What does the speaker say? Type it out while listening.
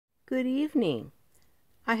Good evening.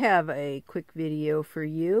 I have a quick video for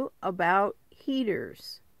you about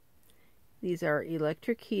heaters. These are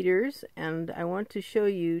electric heaters, and I want to show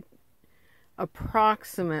you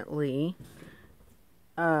approximately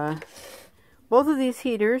both of these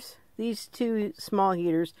heaters, these two small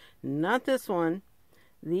heaters, not this one,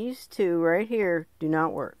 these two right here do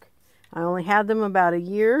not work. I only had them about a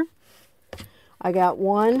year. I got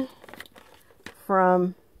one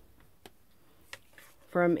from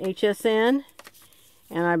HSN,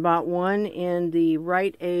 and I bought one in the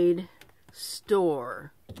Rite Aid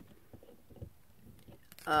store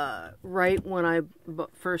right when I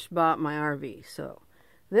first bought my RV. So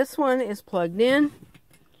this one is plugged in,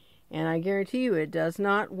 and I guarantee you it does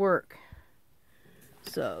not work.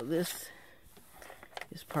 So this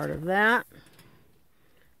is part of that.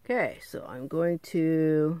 Okay, so I'm going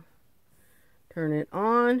to turn it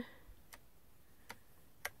on.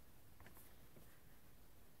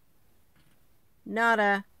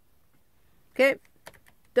 Nada. Okay,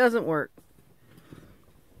 doesn't work.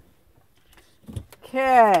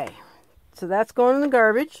 Okay, so that's going in the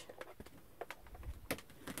garbage.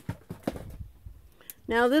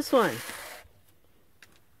 Now this one.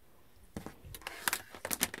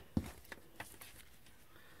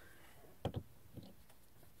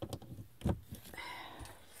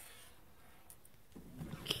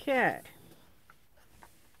 Okay,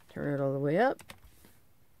 turn it all the way up.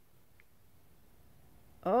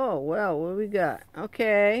 Oh, well, what do we got?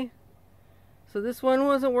 Okay, so this one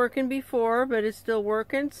wasn't working before, but it's still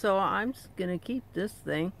working, so I'm just gonna keep this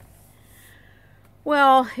thing.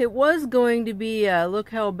 Well, it was going to be a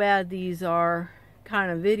look how bad these are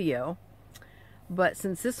kind of video, but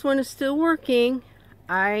since this one is still working,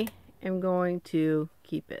 I am going to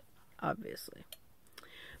keep it, obviously.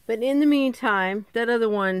 But in the meantime, that other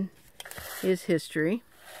one is history.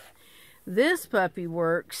 This puppy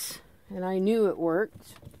works, and I knew it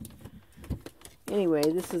worked. Anyway,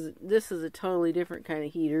 this is a totally different kind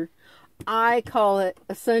of heater. I call it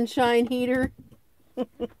a sunshine heater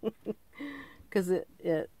because if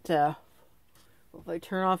I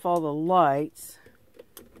turn off all the lights,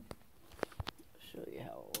 I'll show you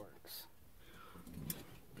how it works.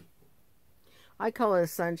 I call it a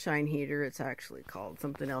sunshine heater. It's actually called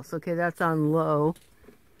something else. Okay, that's on low.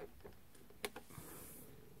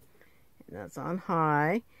 And that's on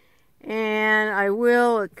high. And I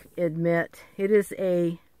will admit, it is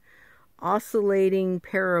a oscillating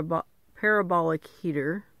parabolic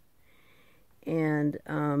heater. And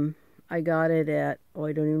I got it at, oh,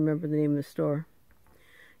 I don't even remember the name of the store.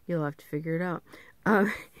 You'll have to figure it out.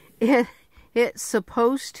 It's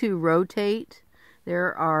supposed to rotate.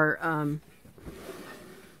 There are, on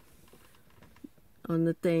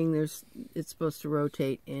the thing, it's supposed to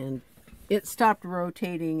rotate, and it stopped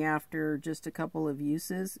rotating after just a couple of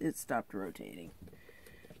uses. It stopped rotating.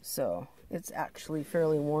 So it's actually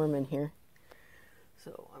fairly warm in here.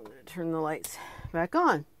 So I'm going to turn the lights back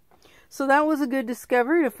on. So that was a good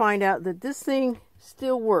discovery to find out that this thing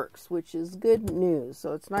still works, which is good news.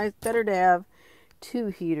 So it's better to have two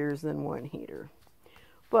heaters than one heater.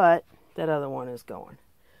 But that other one is going.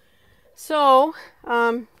 So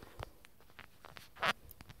that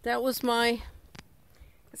was my...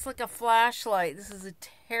 It's like a flashlight. This is a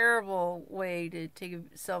terrible way to take a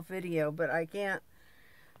self-video, but I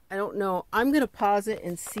don't know. I'm going to pause it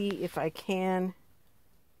and see if I can.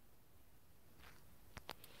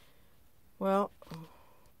 Well,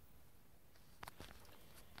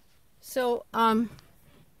 so, I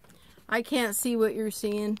can't see what you're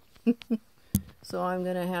seeing, so I'm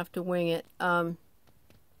going to have to wing it. Those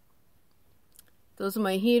are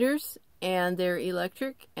my heaters. And they're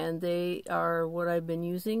electric, and they are what I've been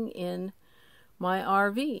using in my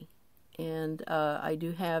RV. And I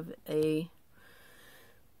do have a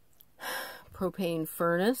propane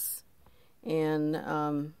furnace,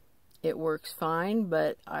 and it works fine,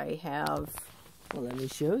 but I have, well, let me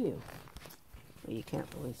show you. Well, you can't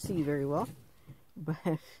really see very well,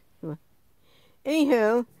 but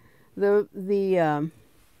anyhow, the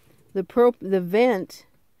vent.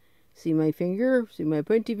 See my finger? See my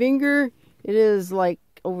pointy finger? It is like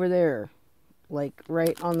over there, like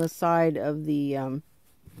right on the side of the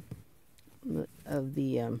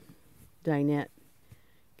dinette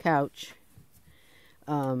couch.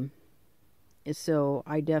 So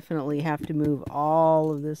I definitely have to move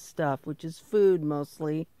all of this stuff, which is food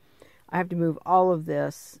mostly. I have to move all of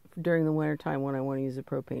this during the winter time when I want to use a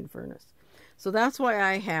propane furnace. So that's why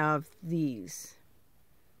I have these.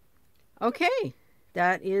 Okay.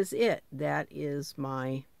 That is it. That is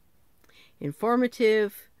my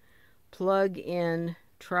informative plug-in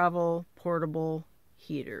travel portable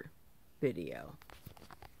heater video.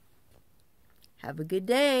 Have a good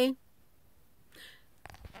day.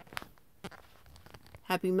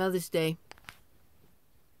 Happy Mother's Day.